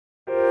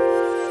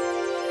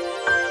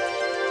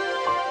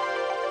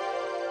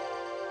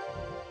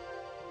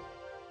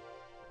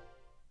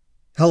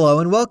Hello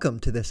and welcome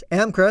to this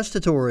Amcrest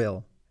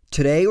tutorial.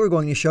 Today we're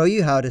going to show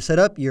you how to set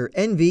up your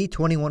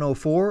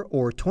NV2104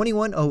 or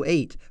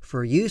 2108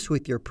 for use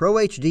with your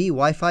ProHD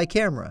Wi-Fi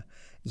camera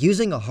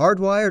using a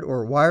hardwired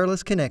or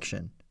wireless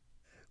connection.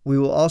 We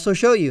will also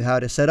show you how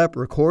to set up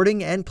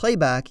recording and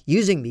playback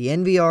using the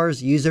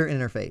NVR's user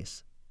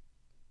interface.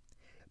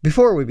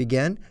 Before we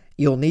begin,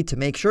 you'll need to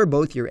make sure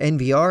both your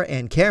NVR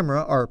and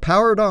camera are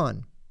powered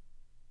on.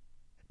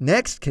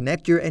 Next,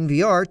 connect your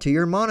NVR to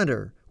your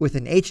monitor with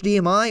an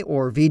HDMI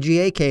or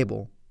VGA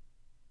cable.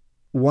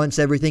 Once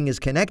everything is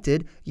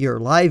connected, your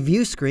live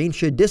view screen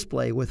should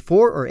display with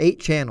 4 or 8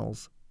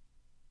 channels.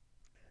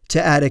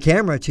 To add a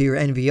camera to your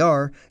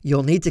NVR,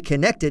 you'll need to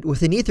connect it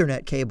with an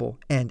Ethernet cable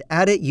and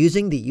add it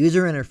using the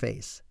user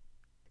interface.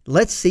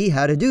 Let's see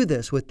how to do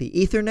this with the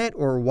Ethernet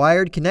or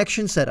wired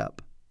connection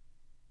setup.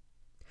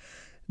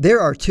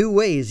 There are 2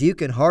 ways you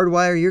can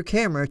hardwire your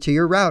camera to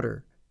your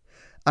router,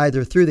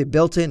 either through the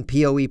built-in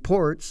PoE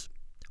ports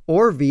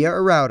or via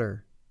a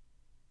router.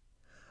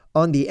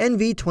 On the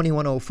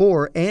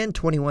NV2104 and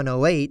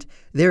 2108,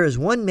 there is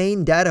one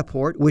main data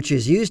port which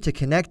is used to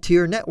connect to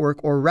your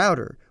network or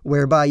router,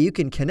 whereby you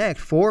can connect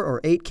 4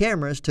 or 8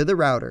 cameras to the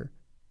router.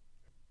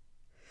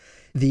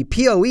 The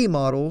PoE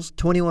models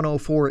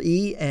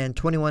 2104E and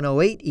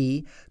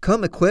 2108E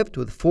come equipped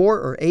with 4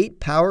 or 8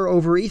 Power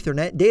over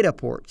Ethernet data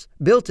ports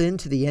built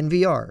into the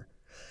NVR,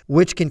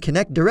 which can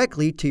connect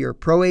directly to your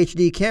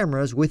ProHD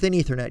cameras with an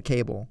Ethernet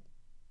cable.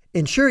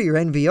 Ensure your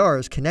NVR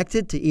is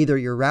connected to either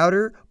your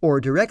router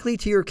or directly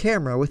to your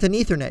camera with an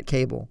Ethernet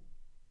cable.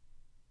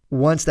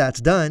 Once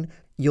that's done,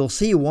 you'll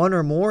see one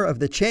or more of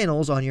the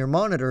channels on your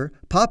monitor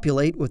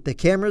populate with the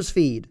camera's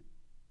feed.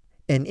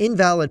 An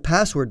invalid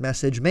password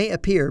message may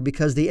appear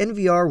because the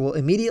NVR will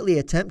immediately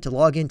attempt to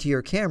log into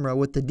your camera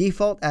with the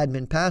default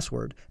admin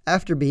password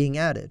after being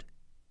added.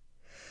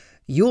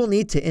 You will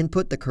need to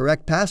input the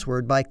correct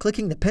password by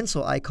clicking the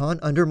pencil icon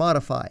under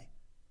Modify.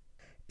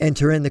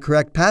 Enter in the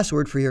correct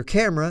password for your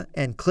camera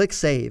and click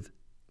Save.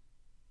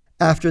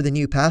 After the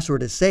new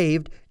password is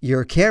saved,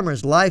 your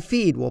camera's live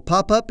feed will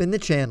pop up in the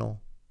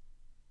channel.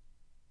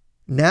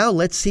 Now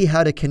let's see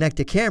how to connect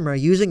a camera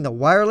using the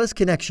wireless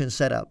connection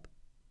setup.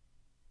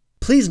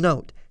 Please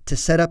note, to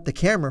set up the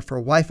camera for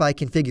Wi-Fi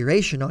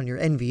configuration on your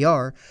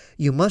NVR,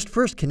 you must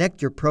first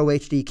connect your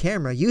ProHD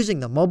camera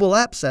using the mobile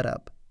app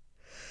setup.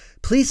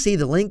 Please see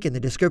the link in the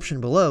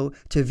description below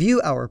to view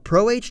our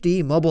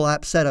ProHD mobile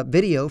app setup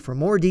video for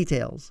more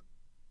details.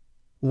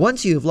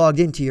 Once you've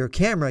logged into your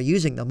camera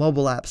using the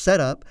mobile app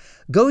setup,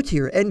 go to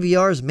your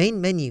NVR's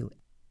main menu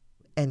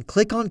and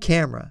click on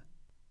Camera.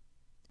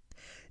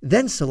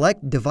 Then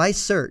select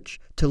Device Search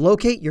to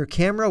locate your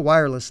camera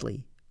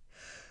wirelessly.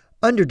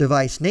 Under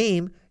Device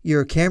Name,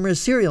 your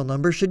camera's serial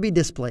number should be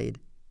displayed.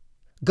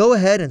 Go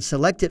ahead and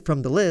select it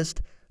from the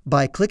list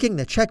by clicking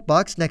the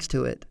checkbox next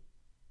to it.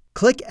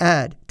 Click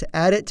Add to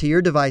add it to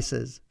your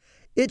devices.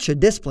 It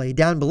should display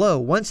down below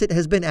once it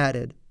has been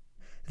added.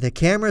 The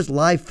camera's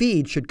live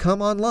feed should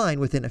come online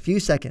within a few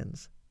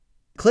seconds.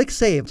 Click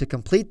Save to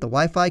complete the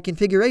Wi-Fi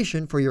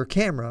configuration for your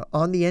camera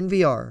on the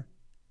NVR.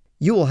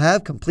 You will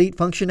have complete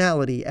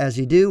functionality as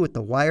you do with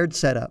the wired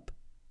setup.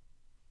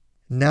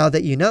 Now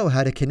that you know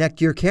how to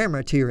connect your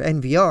camera to your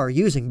NVR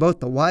using both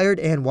the wired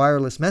and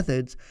wireless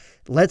methods,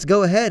 let's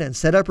go ahead and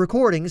set up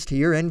recordings to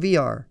your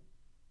NVR.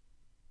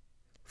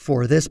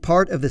 For this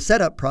part of the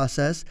setup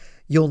process,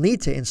 you'll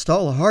need to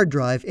install a hard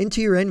drive into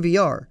your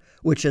NVR,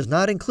 which is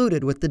not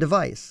included with the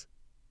device.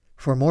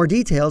 For more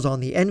details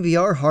on the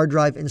NVR hard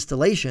drive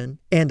installation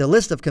and a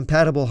list of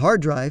compatible hard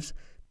drives,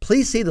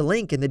 please see the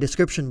link in the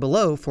description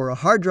below for a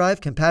hard drive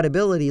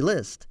compatibility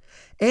list,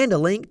 and a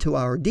link to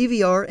our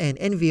DVR and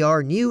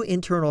NVR new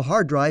internal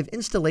hard drive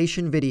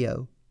installation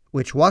video,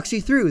 which walks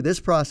you through this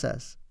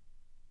process.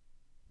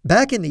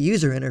 Back in the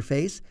user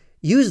interface,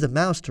 use the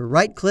mouse to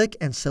right-click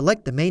and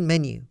select the main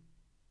menu.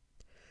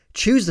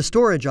 Choose the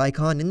storage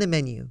icon in the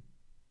menu.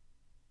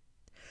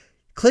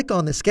 Click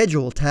on the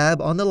Schedule tab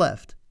on the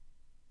left.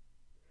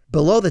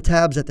 Below the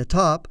tabs at the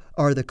top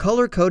are the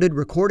color-coded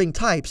recording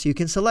types you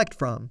can select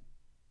from.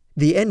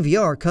 The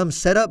NVR comes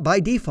set up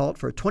by default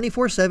for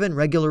 24/7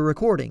 regular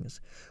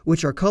recordings,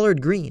 which are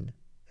colored green.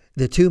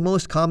 The 2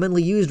 most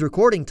commonly used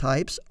recording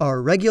types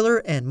are regular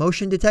and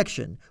motion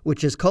detection,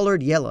 which is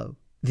colored yellow.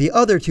 The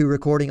other 2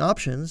 recording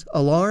options,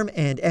 Alarm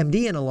and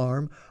MDN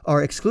Alarm,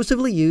 are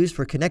exclusively used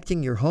for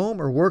connecting your home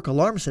or work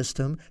alarm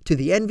system to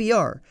the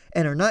NVR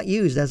and are not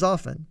used as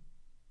often.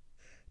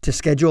 To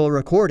schedule a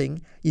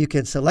recording, you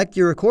can select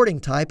your recording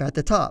type at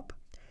the top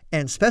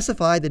and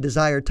specify the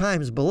desired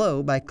times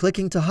below by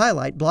clicking to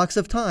highlight blocks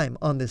of time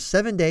on this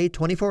 7-day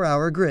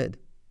 24-hour grid.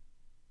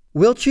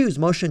 We'll choose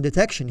Motion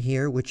Detection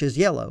here, which is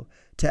yellow,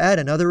 to add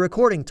another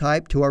recording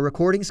type to our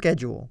recording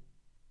schedule.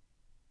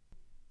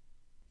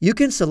 You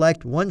can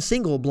select one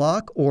single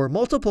block or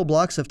multiple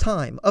blocks of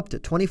time up to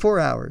 24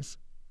 hours.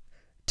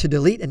 To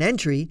delete an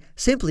entry,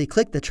 simply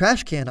click the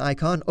trash can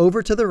icon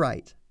over to the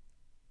right.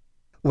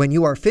 When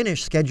you are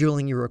finished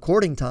scheduling your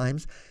recording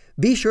times,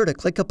 be sure to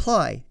click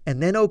Apply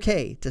and then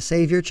OK to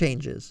save your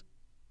changes.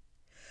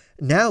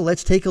 Now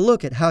let's take a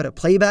look at how to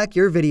playback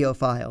your video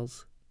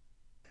files.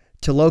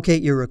 To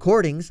locate your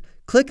recordings,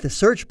 click the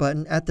search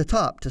button at the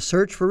top to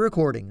search for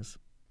recordings.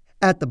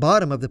 At the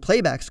bottom of the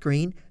playback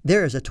screen,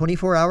 there is a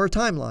 24-hour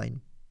timeline.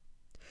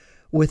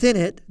 Within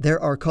it, there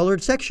are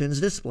colored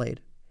sections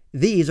displayed.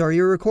 These are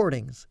your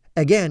recordings.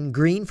 Again,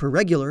 green for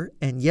regular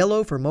and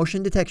yellow for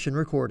motion detection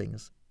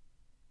recordings.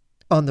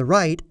 On the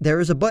right,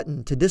 there is a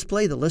button to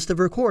display the list of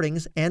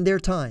recordings and their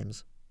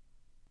times.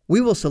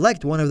 We will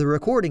select one of the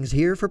recordings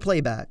here for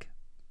playback.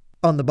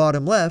 On the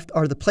bottom left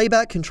are the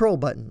playback control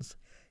buttons.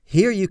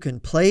 Here you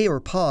can play or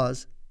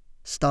pause,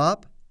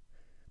 stop,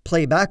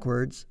 play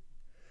backwards,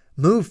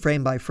 move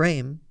frame by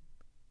frame,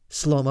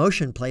 slow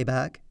motion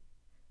playback,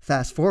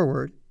 fast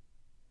forward,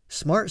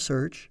 smart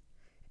search,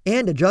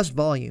 and adjust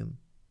volume.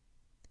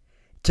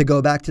 To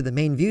go back to the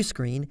main view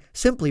screen,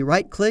 simply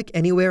right-click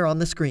anywhere on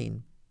the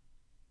screen.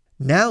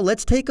 Now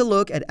let's take a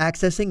look at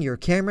accessing your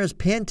camera's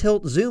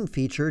pan-tilt-zoom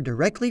feature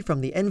directly from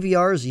the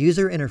NVR's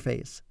user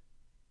interface.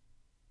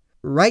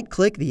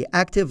 Right-click the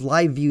active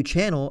live view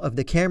channel of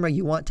the camera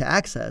you want to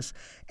access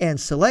and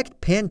select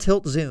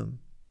pan-tilt-zoom.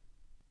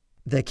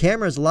 The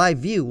camera's live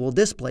view will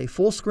display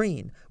full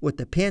screen with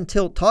the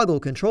pan-tilt toggle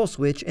control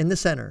switch in the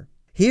center.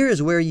 Here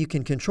is where you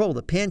can control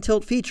the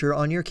pan-tilt feature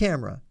on your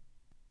camera.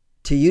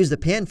 To use the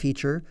pan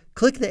feature,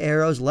 click the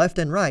arrows left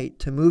and right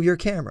to move your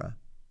camera.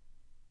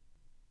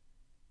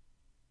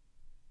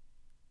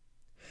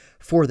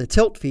 For the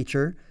tilt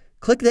feature,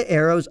 click the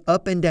arrows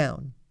up and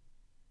down.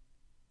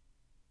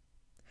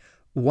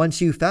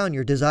 Once you've found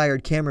your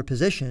desired camera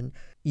position,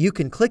 you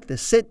can click the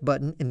Sit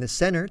button in the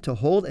center to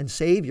hold and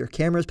save your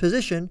camera's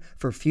position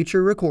for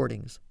future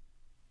recordings.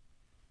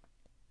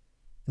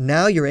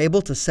 Now you're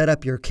able to set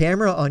up your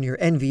camera on your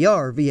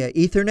NVR via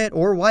Ethernet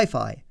or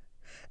Wi-Fi,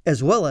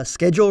 as well as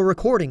schedule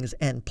recordings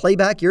and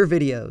playback your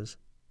videos.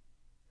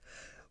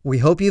 We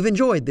hope you've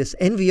enjoyed this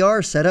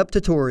NVR setup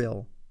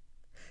tutorial.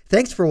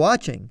 Thanks for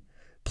watching.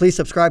 Please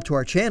subscribe to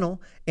our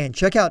channel and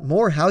check out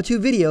more how-to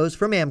videos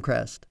from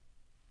Amcrest.